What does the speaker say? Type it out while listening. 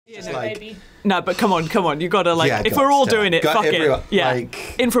Like, no, but come on, you gotta like. If we're all doing it, fuck it. Yeah.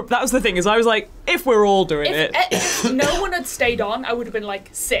 Like, that was the thing is, I was like, if we're all doing it, if no one had stayed on, I would have been like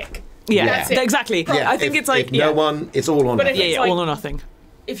sick. Yeah, exactly. Yeah, I think it's like if no one, it's all or nothing. Yeah, all or nothing.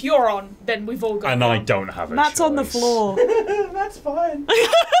 If you're on, then we've all got. And I don't have a Matt's choice. on the floor. That's fine.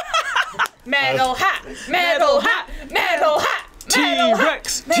 Metal hat, metal hat, metal hat.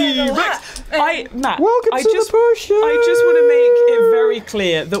 T-Rex. Matt, welcome to the potion. I just want to make it very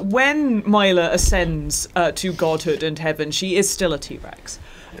clear that when Myla ascends to godhood and heaven, she is still a T-Rex.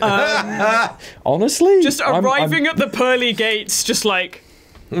 Honestly, just arriving at the pearly gates, just like.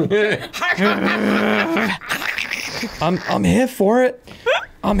 I'm here for it.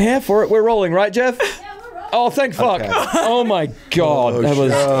 I'm here for it. We're rolling, right, Jeff? Yeah, we're rolling. Oh, thank fuck. Okay. Oh my god, that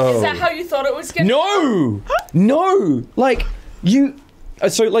was. Is that how you thought it was gonna? No. Like you.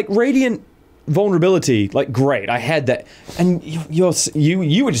 So like radiant vulnerability. Like great, I had that, and you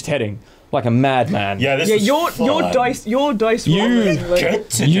were just heading like a madman. Yeah, your dice.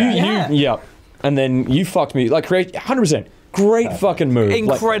 Yeah. And then you fucked me. Like 100%. Great fucking move.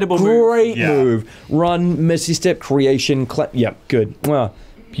 Incredible move. Great move. Run, Misty Step, creation, clap. Yeah, good. Wow.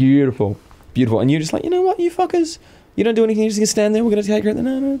 Beautiful. And you're just like, you know what, you fuckers? You don't do anything, you're just gonna stand there, we're gonna take her.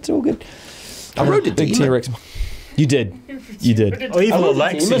 No, it's all good. I rode a big T-Rex. You did. Oh, evil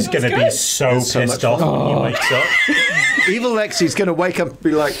Alexei's gonna be so pissed off when he wakes up. Evil Alexei's gonna wake up and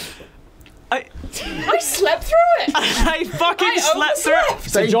be like, I slept through it. I fucking slept through it.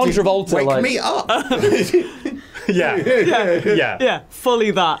 So John Travolta, wake me up. Yeah,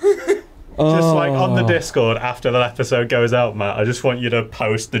 fully that. Just like on the Discord after that episode goes out, Matt, I just want you to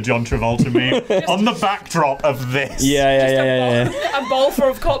post the John Travolta meme on the backdrop of this. Yeah. A bowl full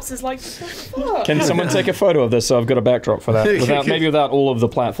of corpses, like. Fuck? Can someone take a photo of this so I've got a backdrop for that? Without all of the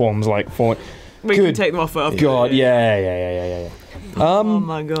platforms like for. We can take them off of. God, yeah. Oh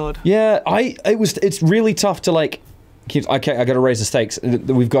my god. Yeah, it's really tough to like. I got to raise the stakes.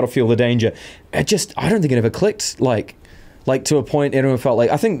 We've got to feel the danger. I don't think it ever clicked. Like to a point, everyone felt like.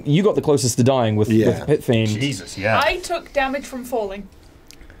 I think you got the closest to dying with Pit Fiend. Jesus, yeah. I took damage from falling.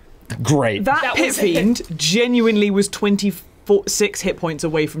 Great. That Pit Fiend genuinely was 26 hit points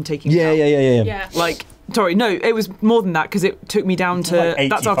away from taking. Yeah. Like, sorry, no, it was more than that because it took me down to. Like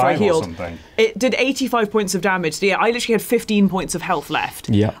that's after I healed. Something. It did 85 points of damage. So yeah, I literally had 15 points of health left.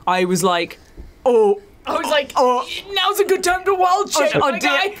 Yeah. I was like, now's a good time to wild shit.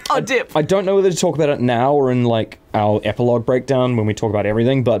 I'll dip. I don't know whether to talk about it now or in like our epilogue breakdown when we talk about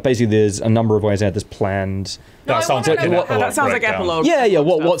everything, but basically there's a number of ways I had this planned. That sounds like epilogue. Yeah.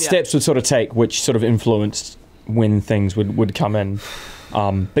 What steps would sort of take, which sort of influenced when things would come in.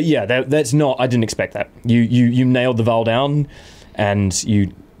 But yeah, that's not. I didn't expect that. You nailed the Val down, and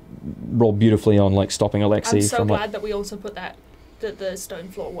you rolled beautifully on like stopping Alexei. I'm so from, glad that we also put that the stone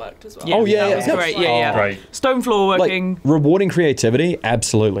floor worked as well. Oh yeah, that was great. Yeah. Right. Stone floor working. Like, rewarding creativity,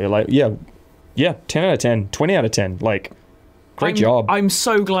 absolutely. Like yeah, 10 out of 10, 20 out of 10. Like, great job. I'm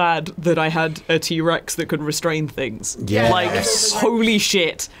so glad that I had a T-Rex that could restrain things. Yeah. Like, holy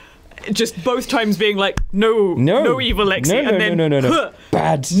shit. Just both times being like, no evil Alexei, and then no.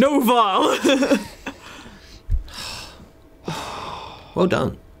 Bad. No Val. well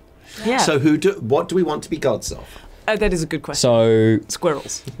done. Yeah. So what do we want to be gods of? That is a good question. So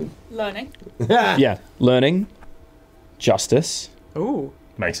squirrels. Learning. Yeah, learning, justice. Ooh,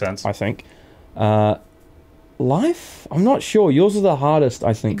 makes sense. I think. Life? I'm not sure. Yours are the hardest,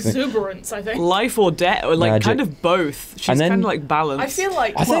 I think. Exuberance, I think. Life or death, or like Magic. kind of both. She's kind of like balanced. I feel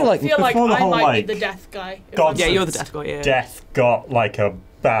like I might be the death guy. Yeah, you're the death guy. Yeah. Death got like a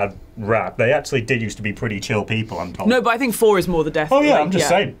bad rap. They actually did used to be pretty chill people, I'm told. No, but I think 4 is more the death. Oh yeah, I'm just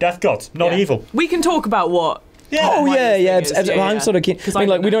saying, death gods, not evil. We can talk about what. Yeah. Oh yeah. I'm sort of keen. I mean,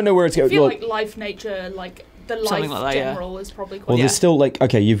 like we don't know where it's going. I feel like life, nature, like the life like that, general is probably quite. Well, there's still like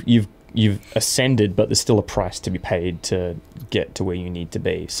you've ascended, but there's still a price to be paid to get to where you need to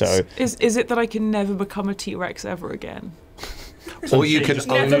be. So is it that I can never become a T-Rex ever again? Or you can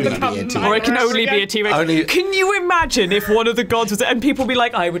only be a T-Rex. Or I can only be a T-Rex. Can you imagine if one of the gods was... And people be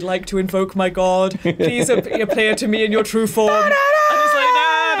like, I would like to invoke my god. Please appear to me in your true form. And it's like...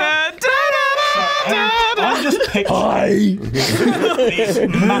 I'm just picturing these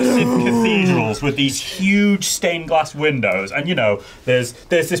massive cathedrals with these huge stained glass windows, and you know, there's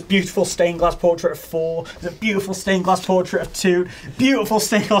this beautiful stained glass portrait of 4, there's a beautiful stained glass portrait of 2, beautiful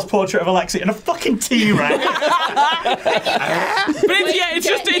stained glass portrait of Alexei, and a fucking T-Rex. But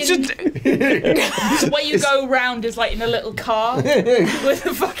it's just where you go round is like in a little car with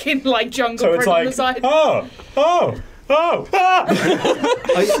a fucking like jungle print on the side. Oh, Oh!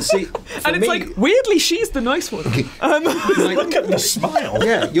 See, and it's like, weirdly, she's the nice one. Look at the smile.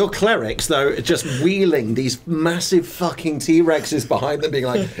 Yeah, your clerics, though, are just wheeling these massive fucking T-Rexes behind them, being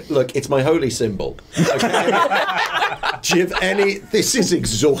like, look, it's my holy symbol. Okay? Do you have any... This is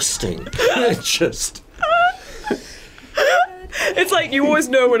exhausting. Just... It's like you always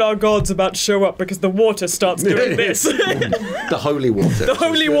know when our god's about to show up because the water starts doing this. The holy water. The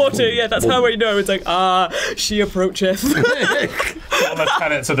holy water, yeah, that's how we know. It's like, she approacheth. One of the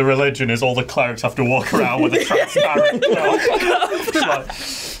tenets of the religion is all the clerics have to walk around with a transparent cloak.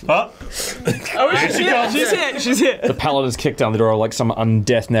 She's here. The paladins kick down the door like some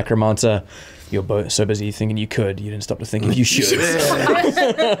undeath necromancer. You're so busy thinking you could, you didn't stop to think if you should.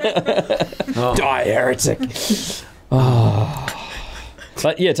 Die, heretic.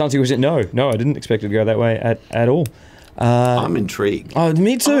 But yeah, to answer your question, no, I didn't expect it to go that way at all. I'm intrigued. Oh,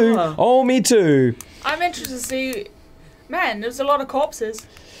 me too. Oh, me too. I'm interested to see. Man, there's a lot of corpses.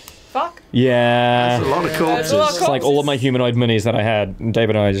 Fuck. Yeah. There's a lot of corpses. It's like all of my humanoid minis that I had. And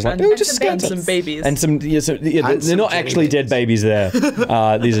David and I just like, And just some scatter. Some babies. And some, they're some not actually dead babies there.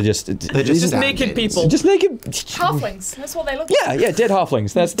 These are just, They're just naked people. just naked. Halflings. That's what they look like. Yeah, dead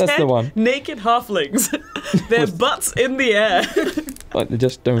halflings. That's the one. Naked halflings. Their butts in the air. Like they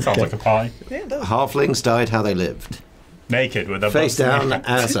just don't. Sounds like a pie. Halflings died how they lived. Naked with a Face down,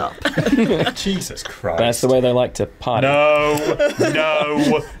 ass up. Jesus Christ. That's the way they like to party. No.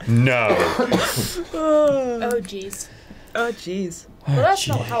 Oh, jeez. Oh, jeez. Well, that's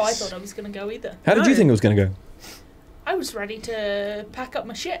not how I thought I was going to go either. How did you think it was going to go? I was ready to pack up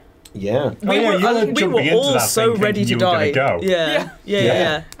my shit. Yeah. We were jumping into all that so thing ready to thinking you were die. gonna go.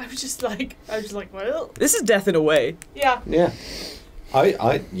 Yeah. I was just like, well, This is death in a way. yeah. Yeah.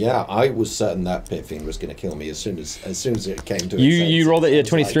 I was certain that Pitfinger was going to kill me as soon as it came to it. You rolled it at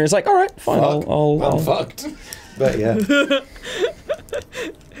 23 and it's like, all right, fine, I'm fucked. But yeah,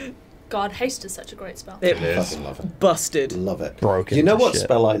 God, haste is such a great spell. It I fucking love it. busted. Love it. Broken You know to what shit.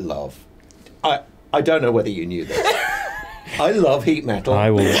 spell I love? I don't know whether you knew this. I love heat metal. I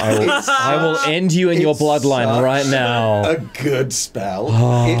will end you in your It's bloodline such right now. A good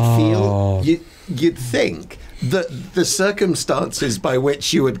spell. You'd think that the circumstances by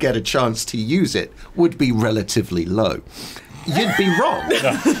which you would get a chance to use it would be relatively low. You'd be wrong.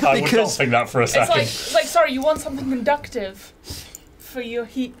 I would not think that for a second. It's like, sorry, you want something conductive for your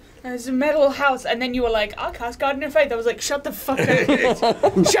heat. There's a metal house, and then you were like, I'll cast Garden of Faith. I was like, shut the fuck up.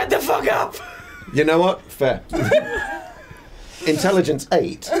 Shut the fuck up. You know what? Fair. Intelligence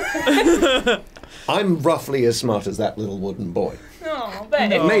 8. I'm roughly as smart as that little wooden boy. Oh, but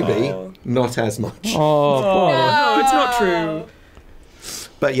Maybe not as much. Oh, boy. No, it's not true.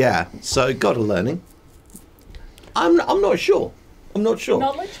 But yeah, so God of Learning. I'm not sure. I'm not sure.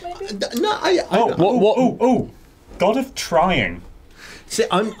 knowledge, maybe? No, Oh, God of Trying. See,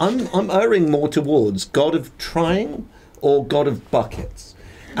 I'm erring more towards God of Trying or God of Buckets.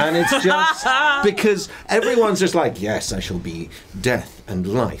 And it's just because everyone's just like, yes, I shall be death and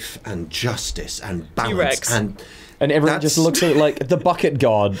life and justice and balance T-Rex. And everyone just looks at it like the bucket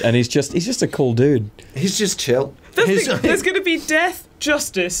god, and he's just a cool dude. He's just chill. There's going to be death,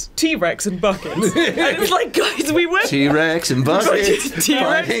 justice, T-Rex, and buckets. And it's like, guys, we went. T-Rex and buckets,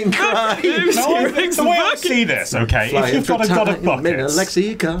 fighting crime. T-Rex The and way I buckets. see this, okay, if Flying you've got a through God of time in Buckets,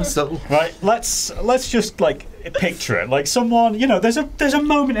 Alexei Castle. right? Let's just like picture it, like someone, there's a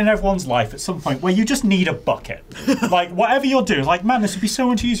moment in everyone's life at some point where you just need a bucket. Like whatever you're doing, like man, this would be so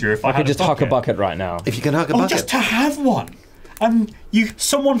much easier if I I had could just a bucket. huck a bucket right now. If you can hug a Oh, bucket. just to have one, and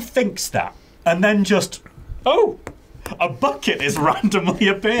someone thinks that, and then just a bucket is randomly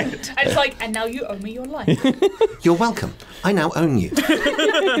appeared. And it's like, and now you owe me your life. You're welcome. I now own you.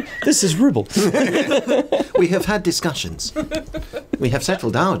 This is Rubble. We have had discussions. We have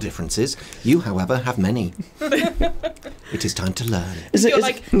settled our differences. You, however, have many. It is time to learn. You're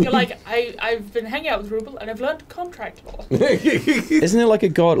like, I've been hanging out with Rubel and I've learned contract law. Isn't there like a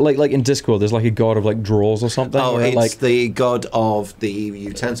god, like in Discord, there's like a god of like drawers or something? Oh, where, it's like, the god of the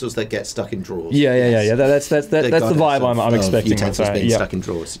utensils that get stuck in drawers. yeah. That's the vibe I'm expecting. Utensils being yeah. stuck in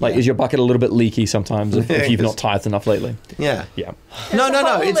drawers. Like, yeah. is your bucket a little bit leaky sometimes if you've not tithed enough lately? Yeah. Yeah. No,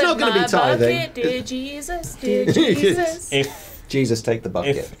 it's not going to be tithing. Bucket, dear Jesus, dear Jesus. If Jesus, take the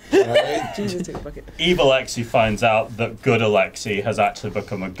bucket. Jesus, take a bucket. evil Alexei finds out that good Alexei has actually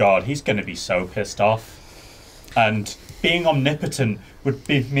become a god, he's going to be so pissed off. And being omnipotent would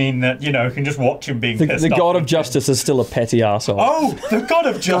mean that, you know, you can just watch him being pissed off. The god of justice is still a petty arsehole. Oh, the god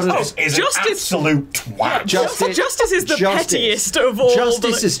of justice is an absolute twat. Justice is the pettiest of all.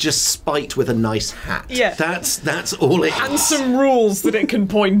 Justice is just spite with a nice hat. Yeah. That's all it is. And some rules that it can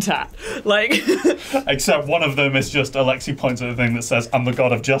point at. Like Except one of them is just Alexei points at the thing that says, "I'm the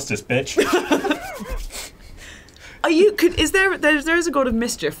god of justice, bitch." There is a god of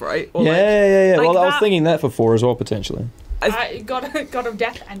mischief, right? Or Yeah. like Well, I was that- thinking that for 4 as well, potentially. God of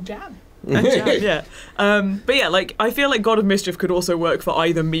death and jam. Yeah. But yeah, like I feel like God of Mischief could also work for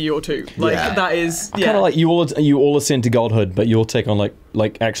either me or two. Like Yeah. that is Kind of like you all ascend to godhood, but you'll take on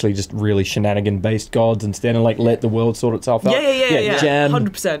like actually just really shenanigan based gods instead, and like let the world sort itself out. Yeah. Jam,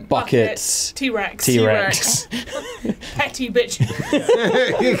 100%. buckets, T-Rex. Petty bitch.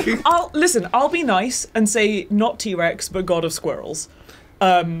 I'll be nice and say not T-Rex, but God of Squirrels.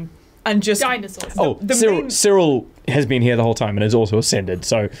 And just Dinosaurs. Oh, the Cyril has been here the whole time and has also ascended.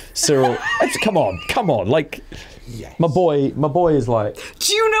 So Cyril, come on, like Yes. my boy is like.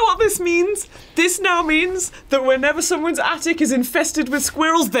 Do you know what this means? This now means that whenever someone's attic is infested with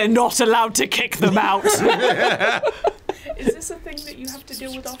squirrels, they're not allowed to kick them out. Is this a thing that you have to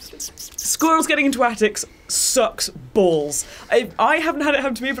deal with often? Squirrels getting into attics sucks balls. I haven't had it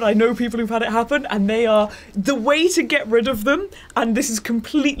happen to me, but I know people who've had it happen, and they are the way to get rid of them. And this is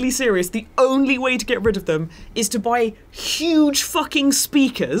completely serious. The only way to get rid of them is to buy huge fucking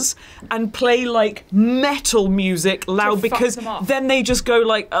speakers and play like metal music loud, fuck because them off. then they just go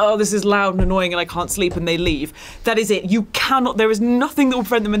like, oh, this is loud and annoying, and I can't sleep, and they leave. That is it. You cannot. There is nothing that will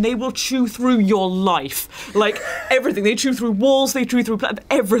prevent them, and they will chew through your life, like everything. They chew through walls. They chew through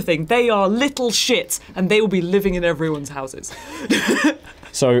everything. They are little shits, and they will be living in everyone's houses.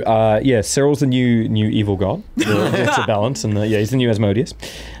 So Cyril's the new evil god. It's a balance, and he's the new Asmodeus.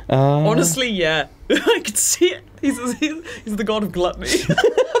 Honestly, yeah, I could see it. He's the god of gluttony.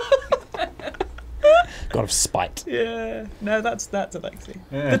 God of spite. Yeah, no, that's Alexei.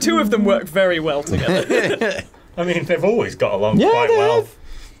 Yeah. The two of them work very well together. I mean, they've always got along Yeah, quite they well. have.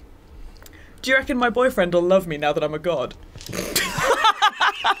 Do you reckon my boyfriend will love me now that I'm a god?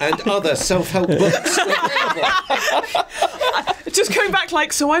 And other self-help books. Just going back,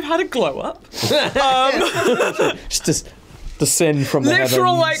 like, so I've had a glow up. Just descend from the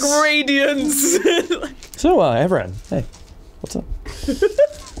Literal, like, heavens. radiance. So, Everan, hey, what's up?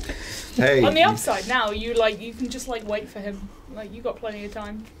 Hey. On the upside now, you can just like wait for him. Like you got plenty of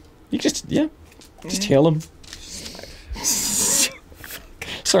time. You just heal him.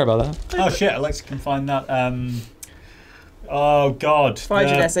 Sorry about that. Oh shit, Alexa can find that. Oh god. Find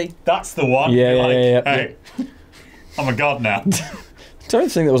it, Essie. That's the one. Yeah, You're yeah. Hey, I'm a god now. I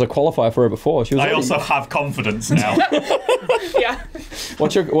don't think there was a qualifier for her before. She was. I already- also have confidence now. Yeah.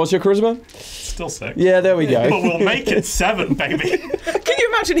 What's your charisma? Still 6. Yeah, there we go. But we'll make it 7, baby. Can you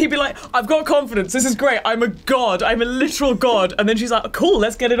imagine? He'd be like, I've got confidence. This is great. I'm a god. I'm a literal god. And then she's like, cool,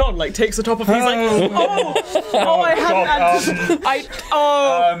 let's get it on. Like, takes the top off. He's like, I haven't.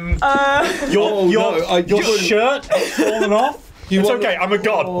 Your shirt has fallen off. It's okay, I'm a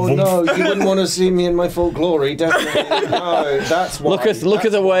god. Oh no, you wouldn't want to see me in my full glory, definitely. No, that's why. Look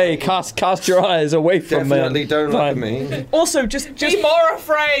at the way. Cast your eyes away from me. Definitely don't look at me. Also, just Be more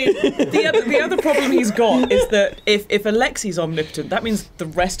afraid. the other problem he's got is that if Alexei's omnipotent, that means the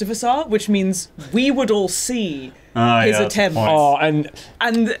rest of us are, which means we would all see his attempt. Oh, and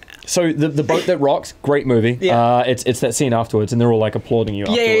And so the boat that rocks, great movie. Yeah. It's that scene afterwards, and they're all like applauding you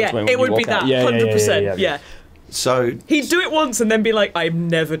afterwards. yeah, when it you would be walk out. that, 100%. Yeah. So He'd do it once and then be like, I'm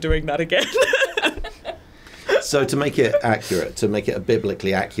never doing that again. So to make it accurate, to make it a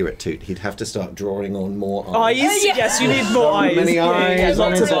biblically accurate toot, he'd have to start drawing on more Eyes? eyes. Yes, you need more eyes. many eyes,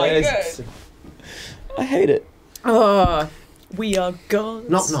 lots of really eyes. good. I hate it. We are gods.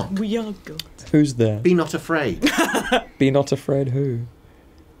 Knock, knock. We are gods. Who's there? Be not afraid. Be not afraid. Who?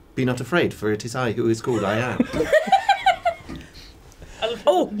 Be not afraid, for it is I who is called I am.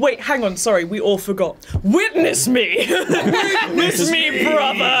 Oh, wait, hang on. Sorry, we all forgot. Witness me! Witness me,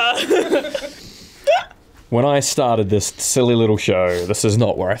 brother! When I started this silly little show, this is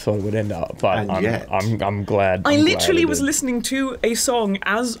not where I thought it would end up. But And I'm yet. glad. I I'm literally glad it was did. listening to a song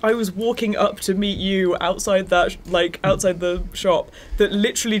as I was walking up to meet you outside that, outside the shop, that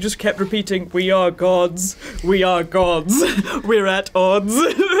literally just kept repeating, "We are gods, we are gods, we're at odds,"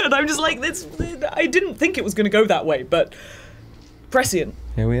 and I'm just like, I didn't think it was going to go that way, but Prescient.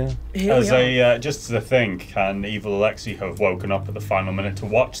 Here we are. Here As we are. just as a thing, can evil Alexei have woken up at the final minute to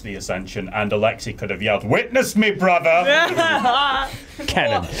watch the Ascension, and Alexei could have yelled, "Witness me, brother!"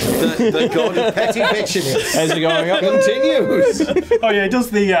 Cannon. The god of petty bitchiness As we're going up. continues. Oh yeah, he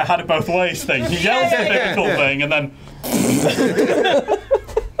does the had it both ways thing. He yells the difficult thing, and then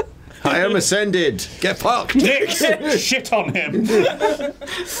I am ascended. Get fucked. dicks shit on him.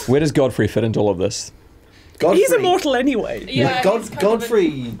 Where does Godfrey fit into all of this? Godfrey. He's immortal anyway. Yeah, he's kind of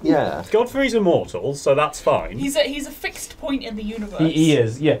Godfrey. Yeah. Godfrey's immortal, so that's fine. He's a fixed point in the universe. He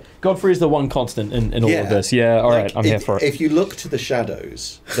is, yeah. Godfrey is the one constant in all of this. Yeah, all right, I'm here for it. If you look to the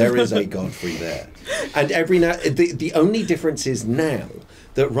shadows, there is a Godfrey there. And every now... The only difference is now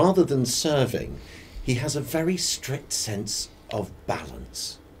that rather than serving, he has a very strict sense of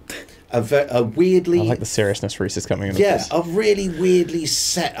balance. A weirdly... I like the seriousness Rhys is coming in. Yeah, a really weirdly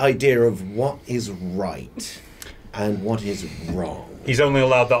set idea of what is right and what is wrong. He's only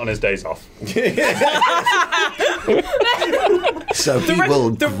allowed that on his days off. So he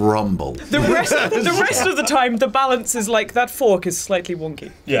will grumble. The rest of the time, the balance is like, that fork is slightly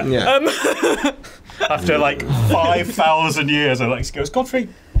wonky. Yeah. Yeah. After like 5,000 years, Alexei goes, "Godfrey,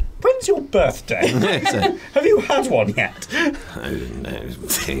 when's your birthday? Have you had one yet?" I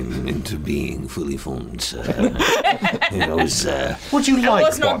came into being fully formed, sir. I was... Would you I like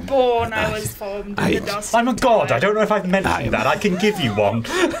was not one? born, I was formed in the dust. I'm a god. I don't know if I've mentioned that. I can give you one.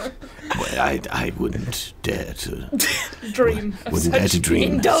 I wouldn't dare to... Dream. of Wouldn't dare such to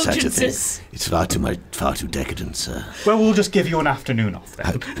dream of such a thing. indulgences. It's far too decadent, sir. Well, we'll just give you an afternoon off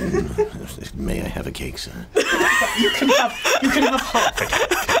then. May I have a cake, sir? You can have half a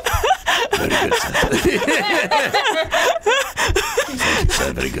cake. Very good, sir.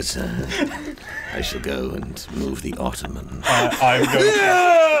 Sir, very good, sir. I shall go and move the ottoman. I'm going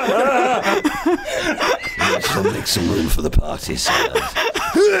I shall make some room for the party, sir.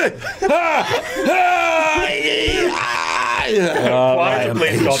 Quiet,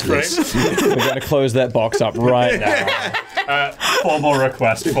 please, Godfrey. We're going to close that box up right now. Formal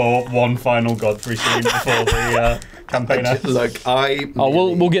request for one final Godfrey scene before the campaign ends. Look,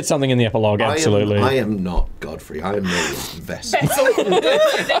 We'll get something in the epilogue, absolutely. I am not Godfrey. I am merely Vessel.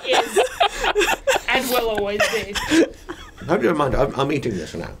 That is. And will always be. Never mind. I'm eating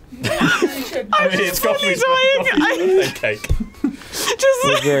this now. I mean, it's Godfrey's birthday cake.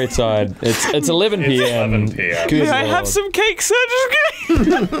 We're very tired. It's 11 p.m. 11 p.m. Good May I have lord. some cake, sir?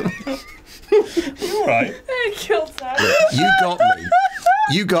 All right. I killed that.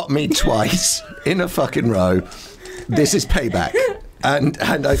 You got me twice in a fucking row. This is payback, and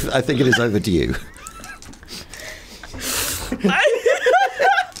I think it is over to you.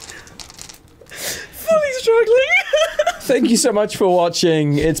 Fully struggling. Thank you so much for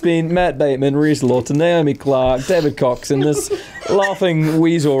watching. It's been Matt Bateman, Rhys, Lawton, Naomi, Clarke, David Cox, and this laughing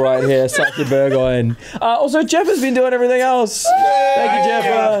weasel right here, Sasha Burgoyne. Also, Jepha's been doing everything else. Thank you,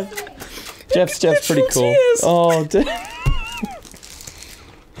 Jepha. Jeff's pretty cool. Tears.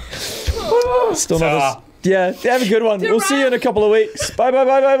 Oh, still not as... Yeah, have a good one. We'll see you in a couple of weeks. Bye, bye,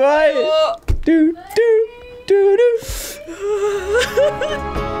 bye, bye, bye. Do, do, do,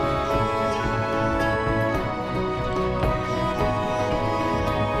 do.